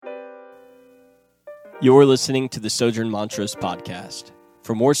You're listening to the Sojourn Montrose podcast.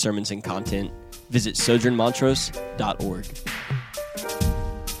 For more sermons and content, visit sojournmontrose.org.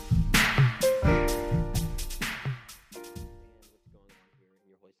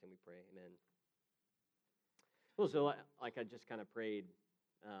 Well, so like I just kind of prayed,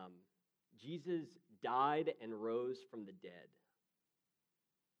 Jesus died and rose from the dead.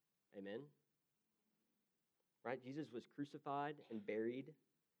 Amen? Right? Jesus was crucified and buried,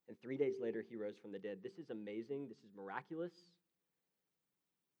 and 3 days later he rose from the dead. This is amazing. This is miraculous.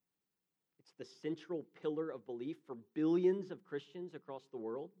 It's the central pillar of belief for billions of Christians across the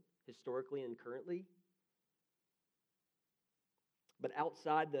world, historically and currently. But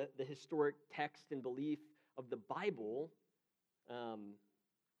outside the historic text and belief of the Bible,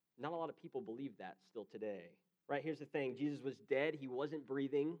 not a lot of people believe that still today. Right? Here's the thing. Jesus was dead. He wasn't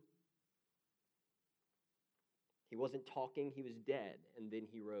breathing. He wasn't talking. He was dead. And then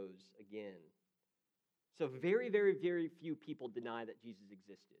he rose again. So very, very, very few people deny that Jesus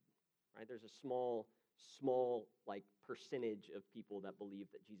existed. Right? There's a small like percentage of people that believe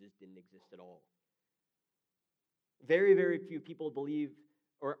that Jesus didn't exist at all. Very, very few people believe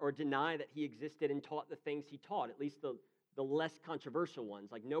or deny that he existed and taught the things he taught, at least the less controversial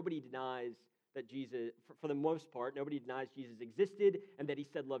ones. Like nobody denies that Jesus, for the most part, nobody denies Jesus existed and that he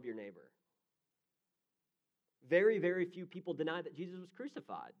said, love your neighbor. Very, very few people deny that Jesus was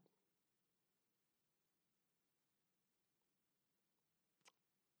crucified.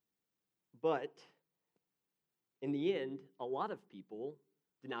 But in the end, a lot of people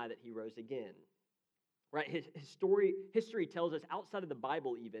deny that he rose again. Right? History tells us, outside of the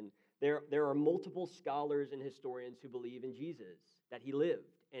Bible even, there are multiple scholars and historians who believe in Jesus, that he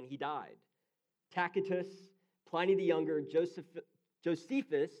lived and he died. Tacitus, Pliny the Younger,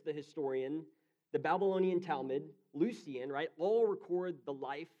 Josephus, the historian, the Babylonian Talmud, Lucian, right, all record the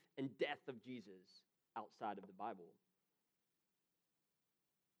life and death of Jesus outside of the Bible.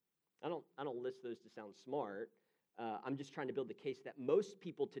 I don't list those to sound smart. I'm just trying to build the case that most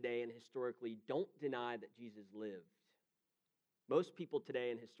people today and historically don't deny that Jesus lived. Most people today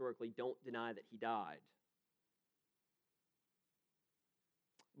and historically don't deny that he died.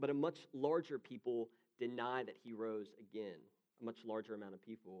 But a much larger people deny that he rose again. A much larger amount of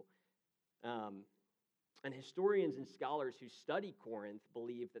people. And historians and scholars who study Corinth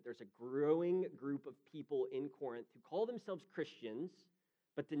believe that there's a growing group of people in Corinth who call themselves Christians,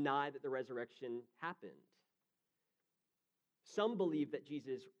 but deny that the resurrection happened. Some believe that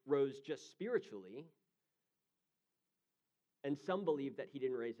Jesus rose just spiritually, and some believe that he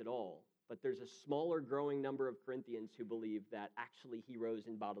didn't raise at all. But there's a smaller growing number of Corinthians who believe that actually he rose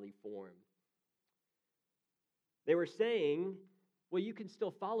in bodily form. They were saying, well, you can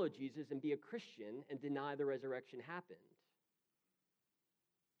still follow Jesus and be a Christian and deny the resurrection happened.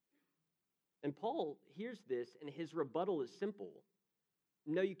 And Paul hears this, and his rebuttal is simple.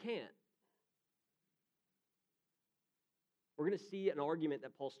 No, you can't. We're going to see an argument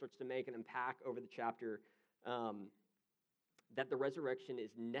that Paul starts to make and unpack over the chapter that the resurrection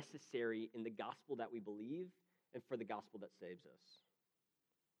is necessary in the gospel that we believe and for the gospel that saves us.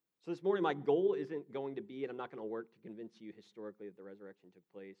 So this morning, my goal isn't going to be, and I'm not going to work to convince you historically that the resurrection took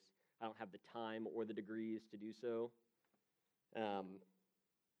place. I don't have the time or the degrees to do so.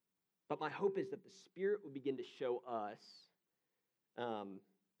 But my hope is that the Spirit will begin to show us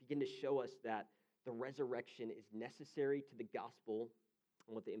that the resurrection is necessary to the gospel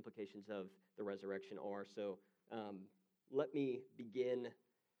and what the implications of the resurrection are. So let me begin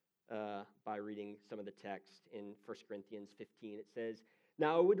by reading some of the text in 1 Corinthians 15. It says,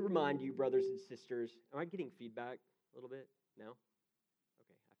 now I would remind you, brothers and sisters, am I getting feedback a little bit? No?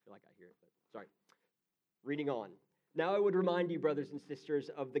 Okay, I feel like I hear it, but sorry. Reading on. Now I would remind you, brothers and sisters,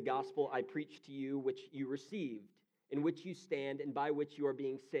 of the gospel I preached to you, which you received, in which you stand and by which you are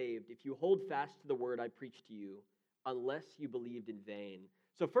being saved, if you hold fast to the word I preached to you, unless you believed in vain.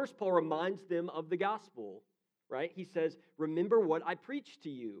 So first, Paul reminds them of the gospel, right? He says, remember what I preached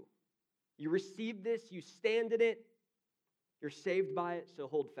to you. You received this, you stand in it, you're saved by it, so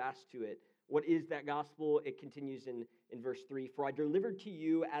hold fast to it. What is that gospel? It continues in verse 3. For I delivered to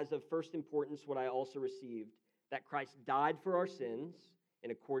you as of first importance what I also received, that Christ died for our sins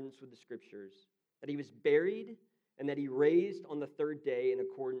in accordance with the Scriptures, that he was buried, and that he raised on the third day in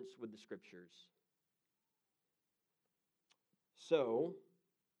accordance with the Scriptures. So,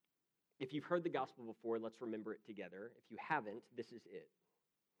 if you've heard the gospel before, let's remember it together. If you haven't, this is it.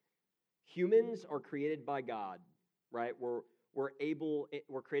 Humans are created by God, right? We're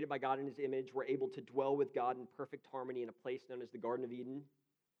created by God in his image. We're able to dwell with God in perfect harmony in a place known as the Garden of Eden.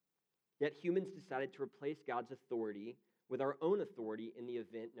 Yet humans decided to replace God's authority with our own authority in the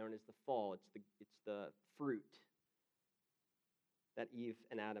event known as the fall. It's the fruit that Eve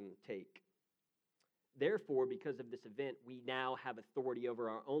and Adam take. Therefore, because of this event, we now have authority over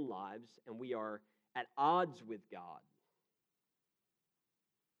our own lives, and we are at odds with God.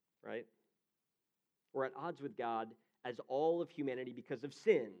 Right? We're at odds with God as all of humanity because of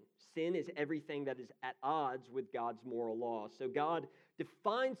sin. Sin is everything that is at odds with God's moral law. So God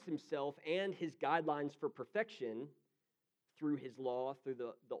defines himself and his guidelines for perfection through his law, through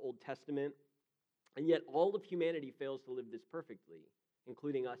the Old Testament. And yet all of humanity fails to live this perfectly,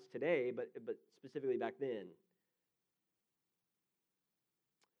 including us today, but specifically back then.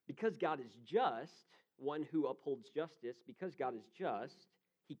 Because God is just, one who upholds justice, because God is just,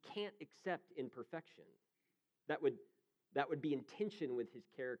 he can't accept imperfection. That would be in tension with his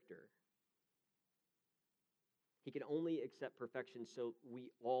character. He can only accept perfection, so we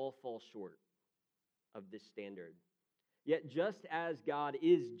all fall short of this standard. Yet just as God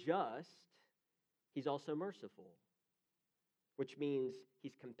is just, he's also merciful, which means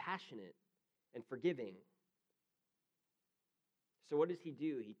he's compassionate and forgiving. So what does he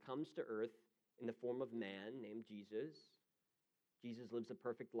do? He comes to earth in the form of man named Jesus. Jesus lives a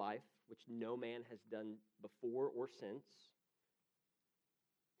perfect life, which no man has done before or since.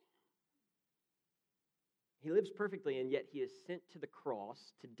 He lives perfectly, and yet he is sent to the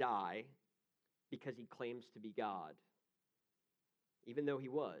cross to die because he claims to be God, even though he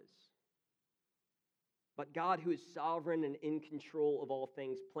was. But God, who is sovereign and in control of all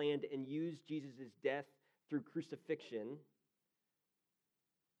things, planned and used Jesus' death through crucifixion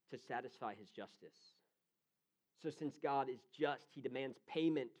to satisfy his justice. So since God is just, he demands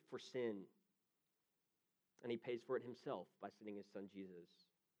payment for sin. And he pays for it himself by sending his son Jesus.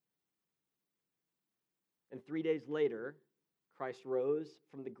 And 3 days later, Christ rose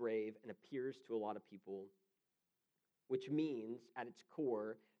from the grave and appears to a lot of people, which means, at its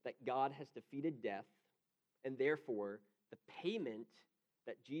core, that God has defeated death, and therefore, the payment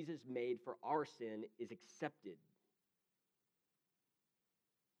that Jesus made for our sin is accepted.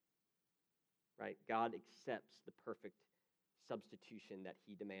 Right? God accepts the perfect substitution that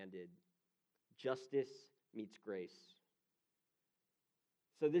he demanded. Justice meets grace.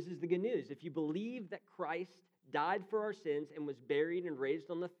 So this is the good news. If you believe that Christ died for our sins and was buried and raised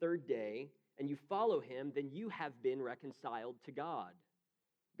on the third day, and you follow him, then you have been reconciled to God.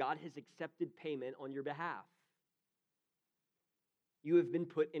 God has accepted payment on your behalf. You have been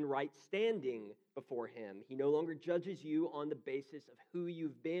put in right standing before him. He no longer judges you on the basis of who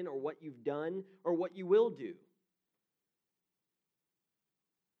you've been or what you've done or what you will do.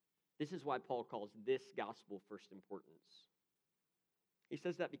 This is why Paul calls this gospel first importance. He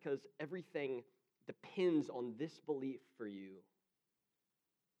says that because everything depends on this belief for you.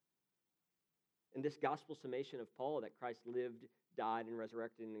 In this gospel summation of Paul that Christ lived, died, and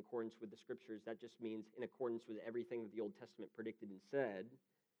resurrected in accordance with the scriptures, that just means in accordance with everything that the Old Testament predicted and said.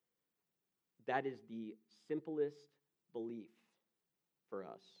 That is the simplest belief for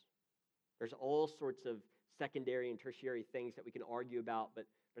us. There's all sorts of secondary and tertiary things that we can argue about, but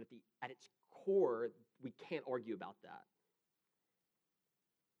at its core, we can't argue about that.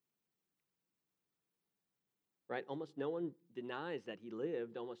 Right? Almost no one denies that he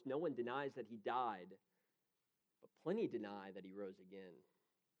lived. Almost no one denies that he died. But plenty deny that he rose again.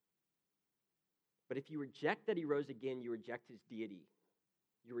 But if you reject that he rose again, you reject his deity.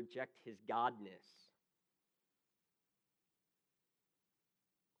 You reject his godness.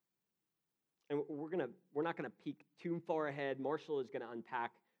 And we're not going to peek too far ahead. Marshall is going to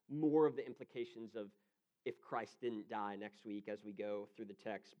unpack more of the implications of if Christ didn't die next week as we go through the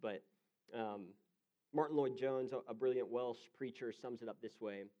text. But Martin Lloyd-Jones, a brilliant Welsh preacher, sums it up this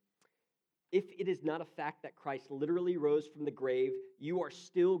way. If it is not a fact that Christ literally rose from the grave, you are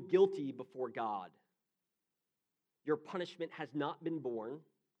still guilty before God. Your punishment has not been borne.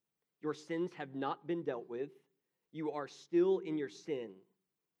 Your sins have not been dealt with. You are still in your sin.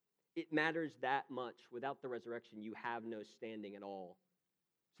 It matters that much. Without the resurrection, you have no standing at all.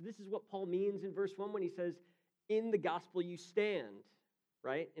 So this is what Paul means in verse 1 when he says, in the gospel you stand,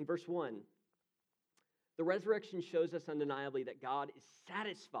 right? In verse 1, the resurrection shows us undeniably that God is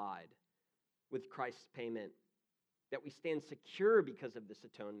satisfied with Christ's payment, that we stand secure because of this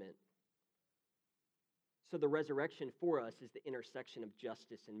atonement. So the resurrection for us is the intersection of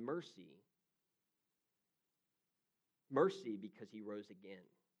justice and mercy. Mercy because he rose again.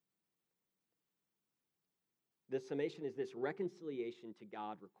 The summation is this: reconciliation to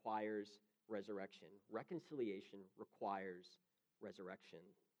God requires resurrection. Reconciliation requires resurrection.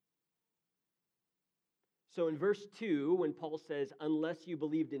 So in verse 2, when Paul says, unless you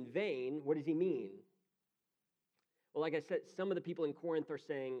believed in vain, what does he mean? Well, like I said, some of the people in Corinth are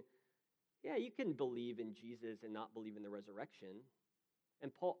saying, yeah, you can believe in Jesus and not believe in the resurrection.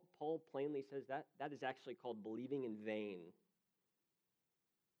 And Paul plainly says that is actually called believing in vain.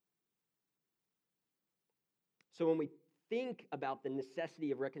 So when we think about the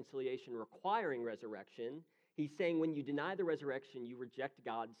necessity of reconciliation requiring resurrection, he's saying when you deny the resurrection, you reject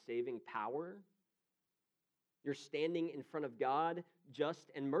God's saving power. Your standing in front of God, just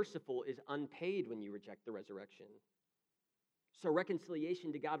and merciful, is unpaid when you reject the resurrection. So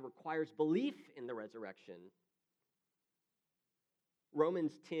reconciliation to God requires belief in the resurrection.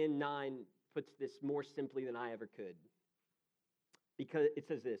 Romans 10:9 puts this more simply than I ever could. Because it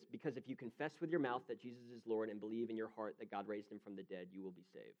says this, because if you confess with your mouth that Jesus is Lord and believe in your heart that God raised him from the dead, you will be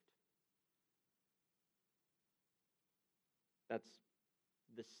saved. That's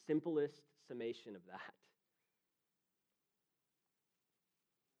the simplest summation of that.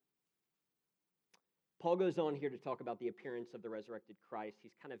 Paul goes on here to talk about the appearance of the resurrected Christ.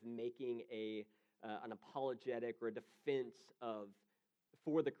 He's kind of making an apologetic or a defense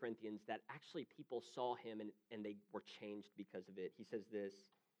for the Corinthians that actually people saw him and they were changed because of it. He says this,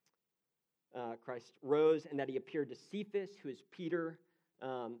 Christ rose and that he appeared to Cephas, who is Peter,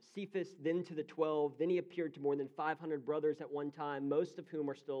 Cephas, then to the 12, then he appeared to more than 500 brothers at one time, most of whom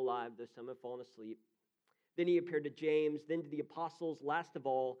are still alive, though some have fallen asleep. Then he appeared to James, then to the apostles, last of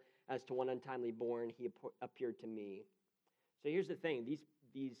all, as to one untimely born, he appeared to me. So here's the thing.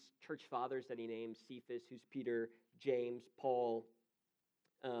 These church fathers that he named, Cephas, who's Peter, James, Paul,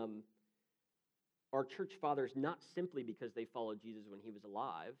 are church fathers not simply because they followed Jesus when he was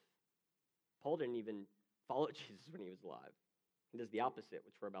alive. Paul didn't even follow Jesus when he was alive. He does the opposite,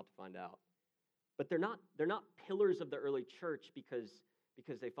 which we're about to find out. But they're not pillars of the early church because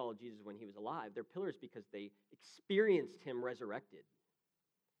they followed Jesus when he was alive. They're pillars because they experienced him resurrected.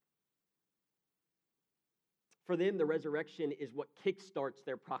 For them, the resurrection is what kickstarts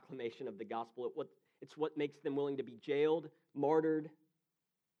their proclamation of the gospel. It's what makes them willing to be jailed, martyred,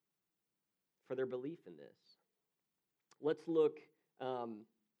 for their belief in this. Let's look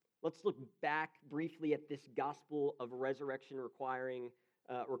back briefly at this gospel of resurrection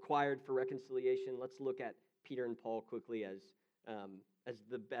required for reconciliation. Let's look at Peter and Paul quickly as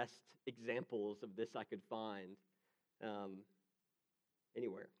the best examples of this I could find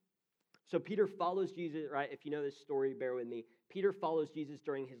anywhere. So Peter follows Jesus, right? If you know this story, bear with me. Peter follows Jesus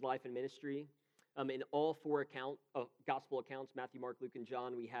during his life and ministry. In all four gospel accounts, Matthew, Mark, Luke, and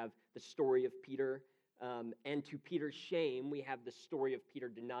John, we have the story of Peter. And to Peter's shame, we have the story of Peter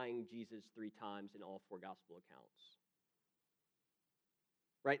denying Jesus 3 times in all four gospel accounts.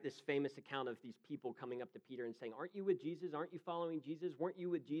 Right? This famous account of these people coming up to Peter and saying, "Aren't you with Jesus? Aren't you following Jesus? Weren't you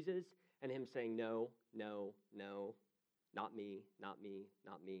with Jesus?" And him saying, "No, no, no, not me, not me,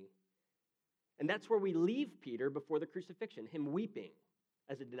 not me." And that's where we leave Peter before the crucifixion, him weeping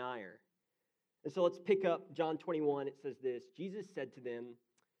as a denier. And so let's pick up John 21. It says this, Jesus said to them,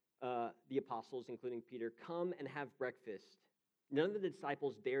 the apostles, including Peter, "Come and have breakfast." None of the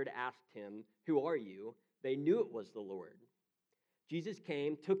disciples dared ask him, "Who are you?" They knew it was the Lord. Jesus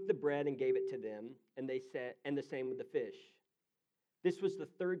came, took the bread and gave it to them, and they said, and the same with the fish. This was the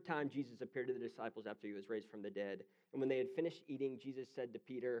 3rd time Jesus appeared to the disciples after he was raised from the dead. And when they had finished eating, Jesus said to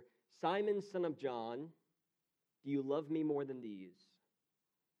Peter, "Simon, son of John, do you love me more than these?"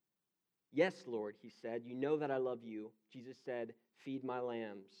 "Yes, Lord," he said, "you know that I love you." Jesus said, "Feed my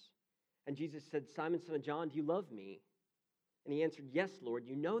lambs." And Jesus said, "Simon, son of John, do you love me?" And he answered, "Yes, Lord,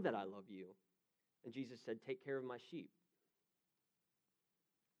 you know that I love you." And Jesus said, "Take care of my sheep."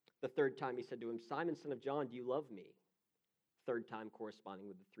 The 3rd time he said to him, "Simon, son of John, do you love me?" 3rd time corresponding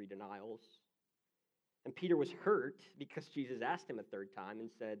with the 3 denials. And Peter was hurt because Jesus asked him a 3rd time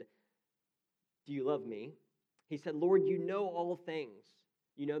and said, "Do you love me?" He said, "Lord, you know all things.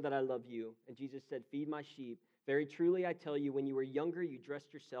 You know that I love you." And Jesus said, "Feed my sheep. Very truly I tell you, when you were younger, you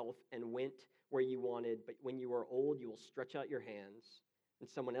dressed yourself and went where you wanted. But when you are old, you will stretch out your hands, and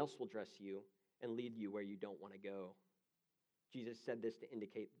someone else will dress you and lead you where you don't want to go." Jesus said this to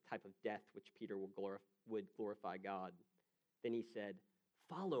indicate the type of death which Peter would glorify God. Then he said,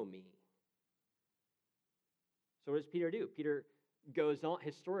 "Follow me." So what does Peter do? Peter goes on,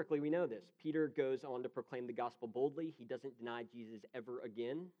 historically we know this, Peter goes on to proclaim the gospel boldly. He doesn't deny Jesus ever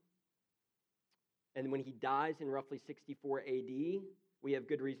again. And when he dies in roughly 64 AD, we have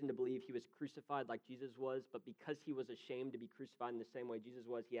good reason to believe he was crucified like Jesus was, but because he was ashamed to be crucified in the same way Jesus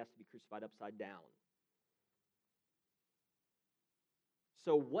was, he has to be crucified upside down.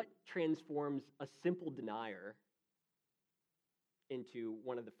 So what transforms a simple denier into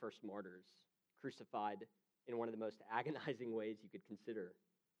one of the first martyrs, crucified in one of the most agonizing ways you could consider?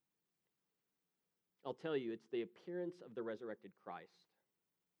 I'll tell you, it's the appearance of the resurrected Christ,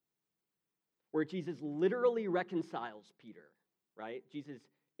 where Jesus literally reconciles Peter, right? Jesus,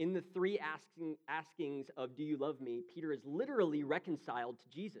 in the three askings of, do you love me, Peter is literally reconciled to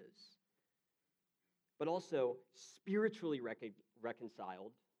Jesus, but also spiritually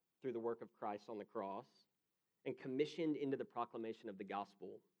reconciled through the work of Christ on the cross and commissioned into the proclamation of the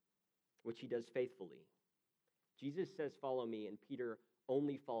gospel, which he does faithfully. Jesus says, follow me, and Peter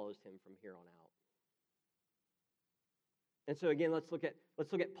only follows him from here on out. And so again, let's look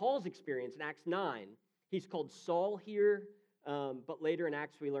at Paul's experience in Acts 9. He's called Saul here, but later in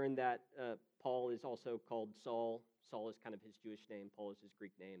Acts we learn that Paul is also called Saul. Saul is kind of his Jewish name. Paul is his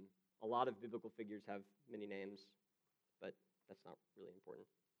Greek name. A lot of biblical figures have many names, but that's not really important.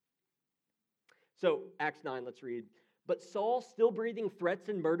 So Acts 9, let's read. But Saul, still breathing threats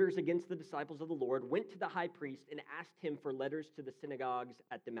and murders against the disciples of the Lord, went to the high priest and asked him for letters to the synagogues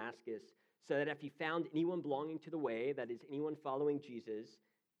at Damascus, so that if he found anyone belonging to the way, that is, anyone following Jesus,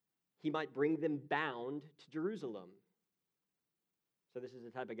 he might bring them bound to Jerusalem. So this is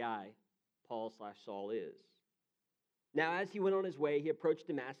the type of guy Paul/Saul is. Now, as he went on his way, he approached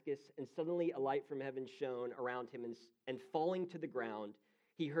Damascus, and suddenly a light from heaven shone around him, and falling to the ground,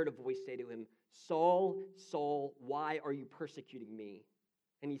 he heard a voice say to him, Saul, Saul, why are you persecuting me?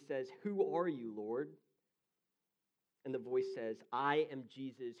 And he says, who are you, Lord? And the voice says, I am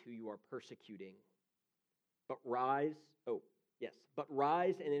Jesus who you are persecuting. But rise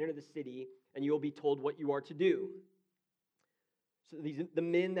and enter the city, and you will be told what you are to do. So the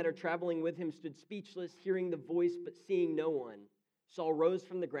men that are traveling with him stood speechless, hearing the voice, but seeing no one. Saul rose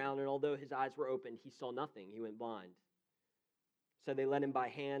from the ground, and although his eyes were opened, he saw nothing. He went blind. So they led him by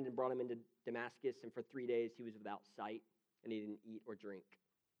hand and brought him into Damascus, and for 3 days he was without sight, and he didn't eat or drink.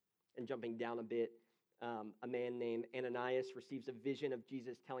 And jumping down a bit, a man named Ananias receives a vision of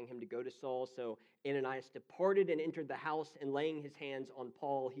Jesus telling him to go to Saul. So Ananias departed and entered the house, and laying his hands on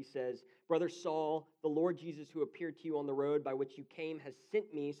Paul, he says, Brother Saul, the Lord Jesus who appeared to you on the road by which you came has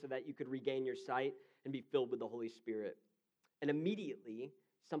sent me so that you could regain your sight and be filled with the Holy Spirit. And immediately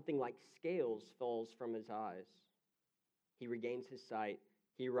something like scales falls from his eyes. He regains his sight.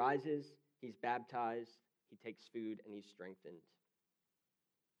 He rises, he's baptized, he takes food, and he's strengthened.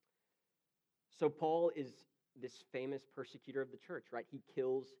 So Paul is this famous persecutor of the church, right? He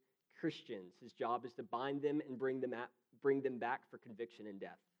kills Christians. His job is to bind them and bring them back for conviction and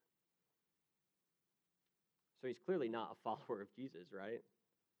death. So he's clearly not a follower of Jesus, right?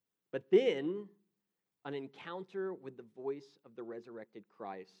 But then an encounter with the voice of the resurrected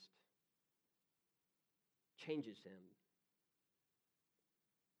Christ changes him.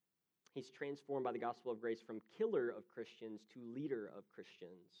 He's transformed by the gospel of grace from killer of Christians to leader of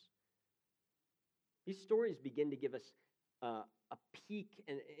Christians. These stories begin to give us a peek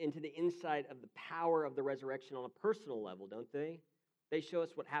into the insight of the power of the resurrection on a personal level, don't they? They show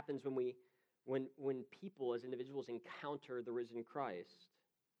us what happens when people as individuals encounter the risen Christ.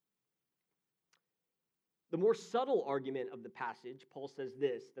 The more subtle argument of the passage, Paul says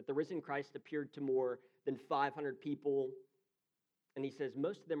this, that the risen Christ appeared to more than 500 people, and he says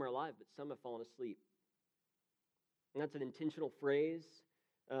most of them are alive, but some have fallen asleep. And that's an intentional phrase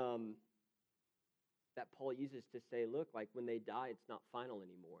that Paul uses to say, look, like when they die, it's not final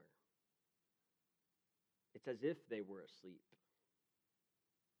anymore. It's as if they were asleep.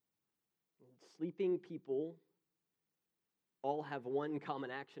 Sleeping people all have one common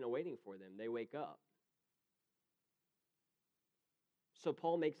action awaiting for them. They wake up. So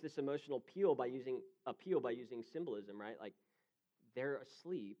Paul makes this emotional appeal by using symbolism, right? Like they're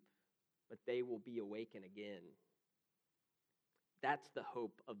asleep, but they will be awakened again. That's the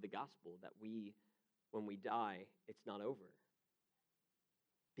hope of the gospel, that when we die, it's not over.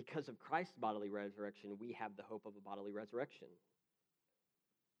 Because of Christ's bodily resurrection, we have the hope of a bodily resurrection.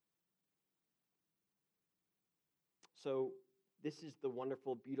 So this is the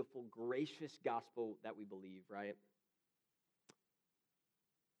wonderful, beautiful, gracious gospel that we believe, right?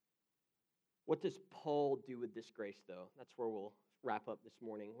 What does Paul do with this grace, though? That's where we'll wrap up this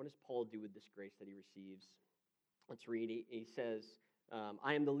morning. What does Paul do with this grace that he receives? Let's read. He says,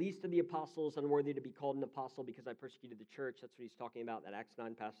 I am the least of the apostles, unworthy to be called an apostle because I persecuted the church. That's what he's talking about, that Acts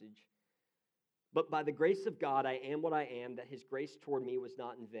 9 passage. But by the grace of God, I am what I am, that his grace toward me was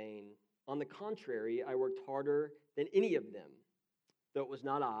not in vain. On the contrary, I worked harder than any of them, though it was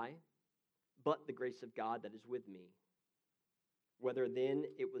not I, but the grace of God that is with me. Whether then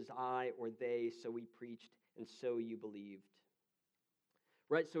it was I or they, so we preached, and so you believed.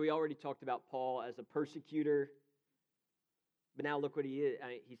 Right, so we already talked about Paul as a persecutor. But now look what he is.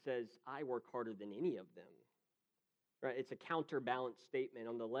 He says, I work harder than any of them. Right? It's a counterbalance statement.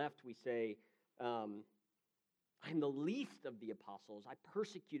 On the left, we say, I'm the least of the apostles. I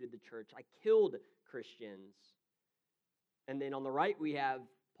persecuted the church. I killed Christians. And then on the right, we have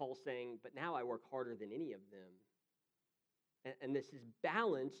Paul saying, but now I work harder than any of them. And this is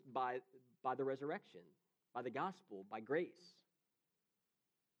balanced by the resurrection, by the gospel, by grace.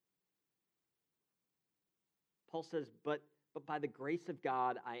 Paul says, but by the grace of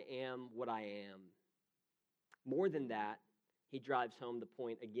God, I am what I am. More than that, he drives home the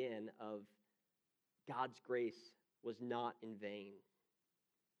point again of God's grace was not in vain.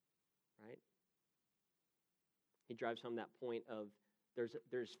 Right? He drives home that point of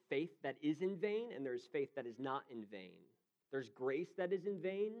there's faith that is in vain and there's faith that is not in vain. There's grace that is in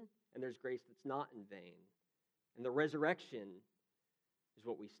vain and there's grace that's not in vain. And the resurrection is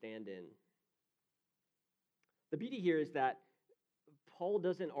what we stand in. The beauty here is that Paul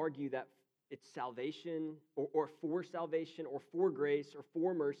doesn't argue that it's salvation or for salvation or for grace or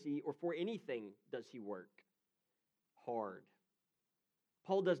for mercy or for anything does he work hard.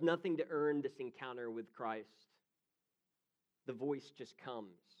 Paul does nothing to earn this encounter with Christ. The voice just comes.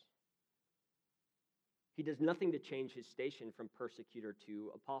 He does nothing to change his station from persecutor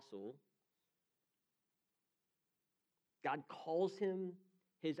to apostle. God calls him.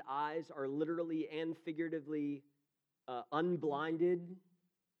 His eyes are literally and figuratively unblinded.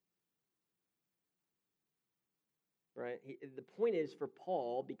 Right? The point is for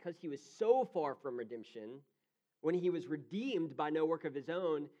Paul, because he was so far from redemption, when he was redeemed by no work of his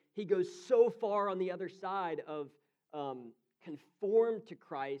own, he goes so far on the other side of conformed to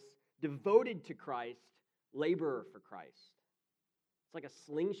Christ, devoted to Christ, laborer for Christ. It's like a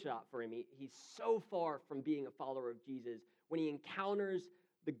slingshot for him. He's so far from being a follower of Jesus. When he encounters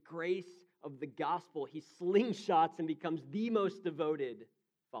the grace of the gospel, he slingshots and becomes the most devoted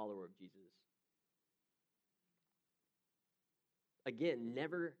follower of Jesus. Again,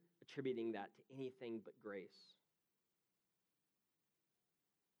 never attributing that to anything but grace.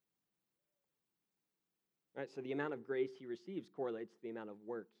 Right, so the amount of grace he receives correlates to the amount of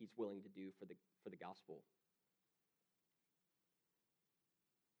work he's willing to do for the gospel.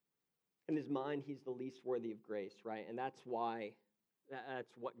 In his mind, he's the least worthy of grace, right? And that's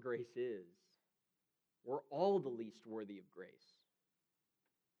what grace is. We're all the least worthy of grace.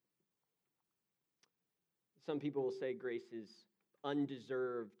 Some people will say grace is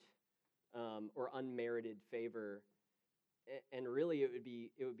undeserved or unmerited favor. And really, it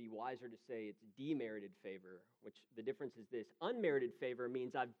would be wiser to say it's demerited favor, which the difference is this. Unmerited favor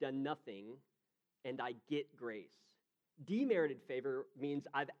means I've done nothing and I get grace. Demerited favor means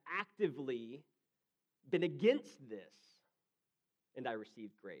I've actively been against this and I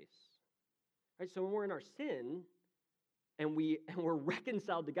received grace. Right? So when we're in our sin and we're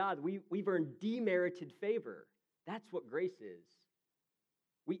reconciled to God, we've earned demerited favor. That's what grace is.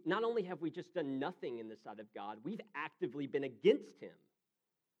 Not only have we just done nothing in the sight of God, we've actively been against him.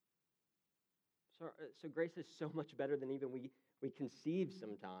 So grace is so much better than even we conceive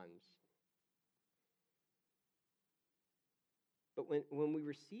sometimes. But when we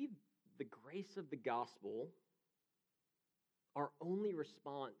receive the grace of the gospel, our only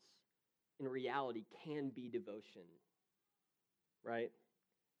response in reality can be devotion, right?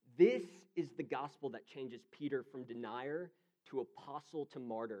 This is the gospel that changes Peter from denier to apostle to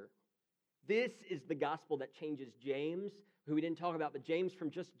martyr. This is the gospel that changes James, who we didn't talk about, but James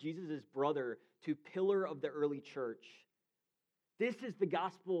from just Jesus' brother to pillar of the early church. This is the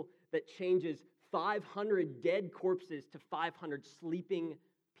gospel that changes 500 dead corpses to 500 sleeping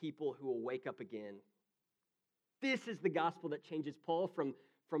people who will wake up again. This is the gospel that changes Paul from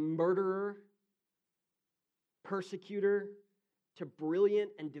murderer, persecutor, to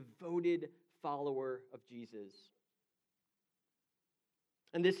brilliant and devoted follower of Jesus.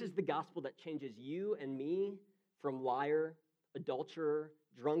 And this is the gospel that changes you and me from liar, adulterer,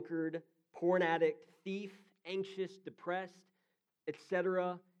 drunkard, porn addict, thief, anxious, depressed,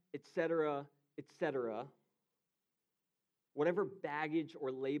 etc., etc., etc. Whatever baggage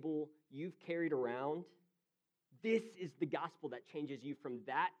or label you've carried around, this is the gospel that changes you from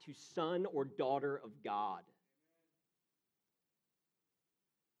that to son or daughter of God.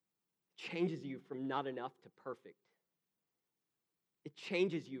 Changes you from not enough to perfect. It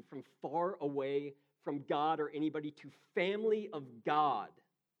changes you from far away from God or anybody to family of God.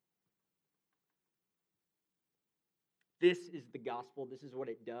 This is the gospel. This is what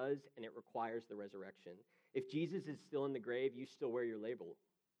it does, and it requires the resurrection. If Jesus is still in the grave, you still wear your label.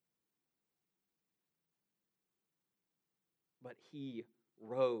 But he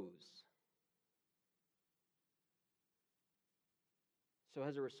rose. So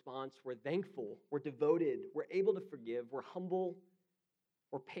as a response, we're thankful, we're devoted, we're able to forgive, we're humble,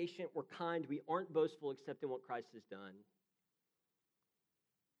 We're patient, we're kind, we aren't boastful except in what Christ has done.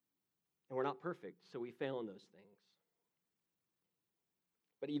 And we're not perfect, so we fail in those things.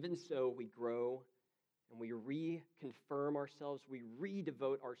 But even so, we grow and we reconfirm ourselves, we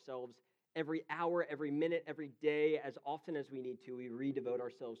redevote ourselves every hour, every minute, every day, as often as we need to. We redevote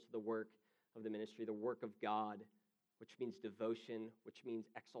ourselves to the work of the ministry, the work of God, which means devotion, which means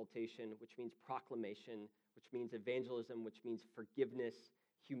exaltation, which means proclamation, which means evangelism, which means forgiveness,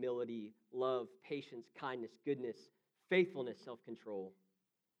 humility, love, patience, kindness, goodness, faithfulness, self-control.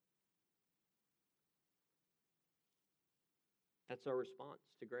 That's our response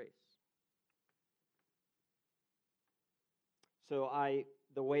to grace. So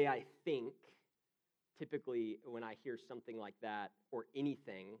the way I think, typically when I hear something like that or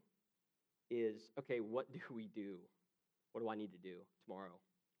anything, is, okay, what do we do? What do I need to do tomorrow?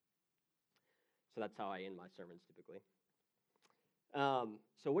 So that's how I end my sermons typically.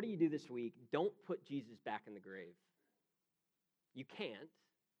 So what do you do this week? Don't put Jesus back in the grave. You can't,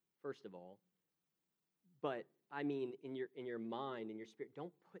 first of all. But I mean, in your mind, in your spirit,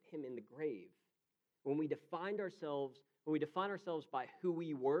 don't put him in the grave. When we define ourselves by who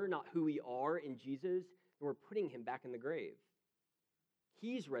we were, not who we are in Jesus, then we're putting him back in the grave.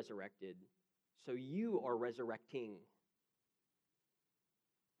 He's resurrected, so you are resurrecting.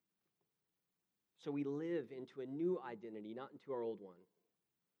 So we live into a new identity, not into our old one.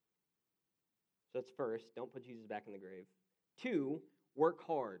 So that's first, don't put Jesus back in the grave. 2, work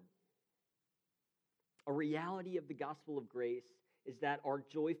hard. A reality of the gospel of grace is that our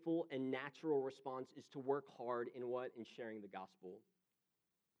joyful and natural response is to work hard in what? In sharing the gospel.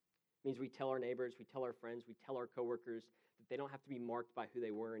 It means we tell our neighbors, we tell our friends, we tell our coworkers that they don't have to be marked by who they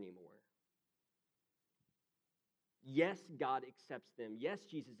were anymore. Yes, God accepts them. Yes,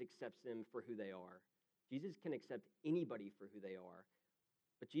 Jesus accepts them for who they are. Jesus can accept anybody for who they are.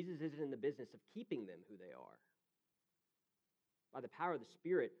 But Jesus isn't in the business of keeping them who they are. By the power of the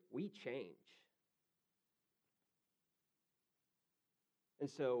Spirit, we change. And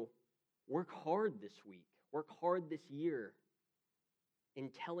so, work hard this week. Work hard this year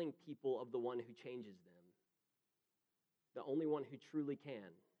in telling people of the one who changes them. The only one who truly can.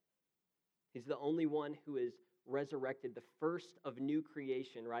 He's the only one who is resurrected, the first of new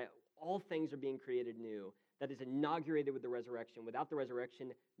creation, right? All things are being created new. That is inaugurated with the resurrection. Without the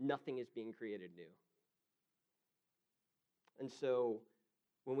resurrection, nothing is being created new. And so,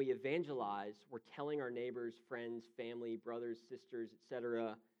 when we evangelize, we're telling our neighbors, friends, family, brothers, sisters,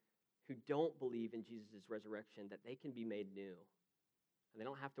 etc., who don't believe in Jesus' resurrection, that they can be made new. And they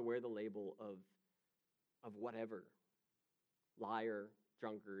don't have to wear the label of whatever. Liar,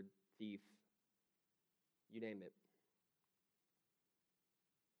 drunkard, thief, you name it.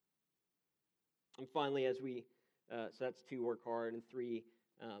 And finally, so that's 2, work hard, and 3,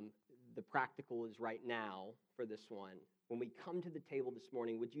 the practical is right now for this one. When we come to the table this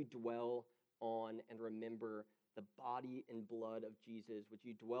morning, would you dwell on and remember the body and blood of Jesus? Would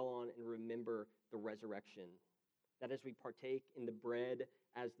you dwell on and remember the resurrection? That as we partake in the bread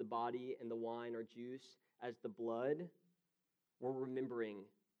as the body and the wine or juice as the blood, we're remembering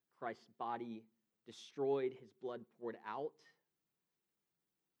Christ's body destroyed, his blood poured out.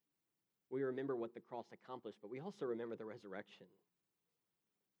 We remember what the cross accomplished, but we also remember the resurrection.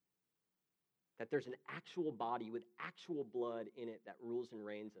 That there's an actual body with actual blood in it that rules and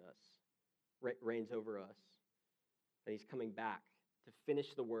reigns over us. And he's coming back to finish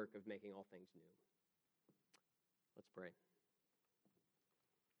the work of making all things new. Let's pray.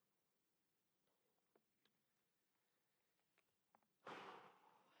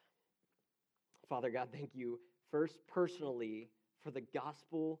 Father God, thank you first personally for the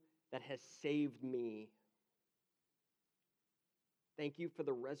gospel that has saved me. Thank you for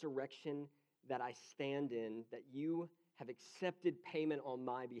the resurrection that I stand in, that you have accepted payment on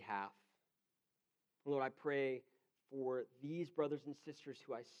my behalf. Lord, I pray for these brothers and sisters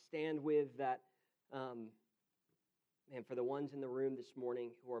who I stand with, that, and for the ones in the room this morning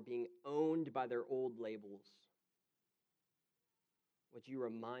who are being owned by their old labels, would you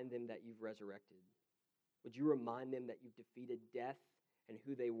remind them that you've resurrected? Would you remind them that you've defeated death and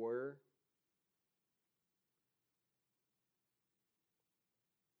who they were?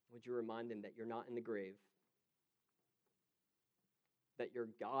 Would you remind them that you're not in the grave? That your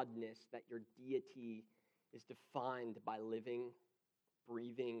godness, that your deity is defined by living,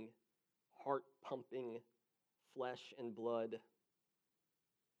 breathing, heart-pumping flesh and blood.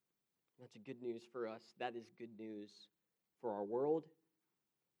 That's good news for us. That is good news for our world.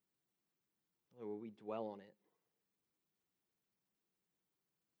 Lord, will we dwell on it?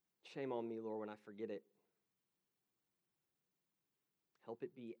 Shame on me, Lord, when I forget it. Help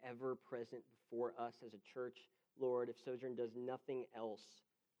it be ever present before us as a church, Lord. If Sojourn does nothing else,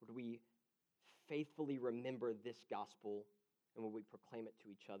 would we faithfully remember this gospel and would we proclaim it to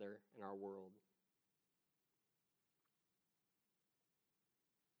each other in our world?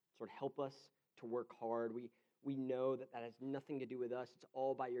 Lord, help us to work hard. We know that has nothing to do with us. It's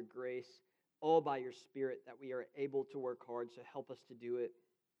all by your grace, all by your Spirit that we are able to work hard. So help us to do it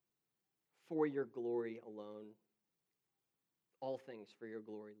for your glory alone. All things for your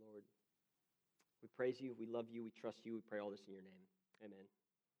glory, Lord. We praise you. We love you. We trust you. We pray all this in your name. Amen.